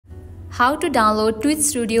How to download Twitch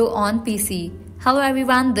Studio on PC. Hello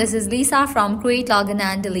everyone, this is Lisa from Create, Login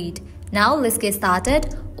and Delete. Now let's get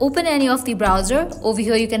started. Open any of the browser. Over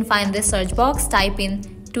here you can find this search box. Type in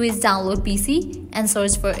Twitch Download PC and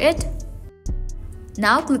search for it.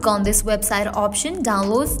 Now click on this website option,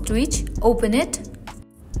 Downloads Twitch, open it.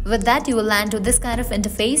 With that you will land to this kind of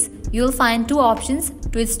interface. You will find two options,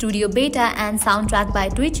 Twitch Studio Beta and Soundtrack by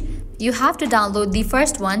Twitch. You have to download the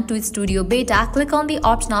first one, Twitch Studio Beta. Click on the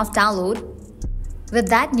option of download. With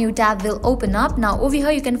that, new tab will open up. Now over here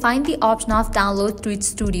you can find the option of download Twitch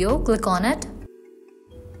Studio. Click on it.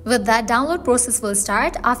 With that, download process will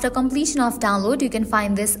start. After completion of download, you can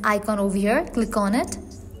find this icon over here. Click on it.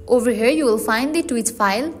 Over here you will find the Twitch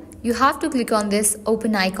file. You have to click on this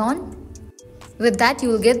open icon. With that, you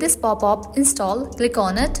will get this pop-up, install. Click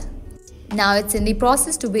on it. Now it's in the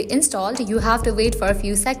process to be installed. You have to wait for a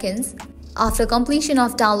few seconds. After completion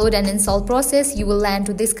of download and install process, you will land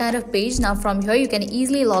to this kind of page. Now from here you can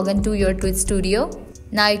easily log into your Twitch Studio.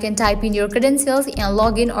 Now you can type in your credentials and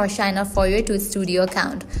log in or sign up for your Twitch Studio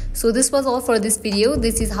account. So this was all for this video.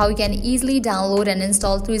 This is how you can easily download and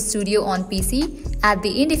install Twitch Studio on PC. At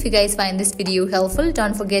the end, if you guys find this video helpful,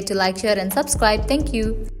 don't forget to like, share and subscribe. Thank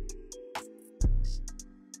you.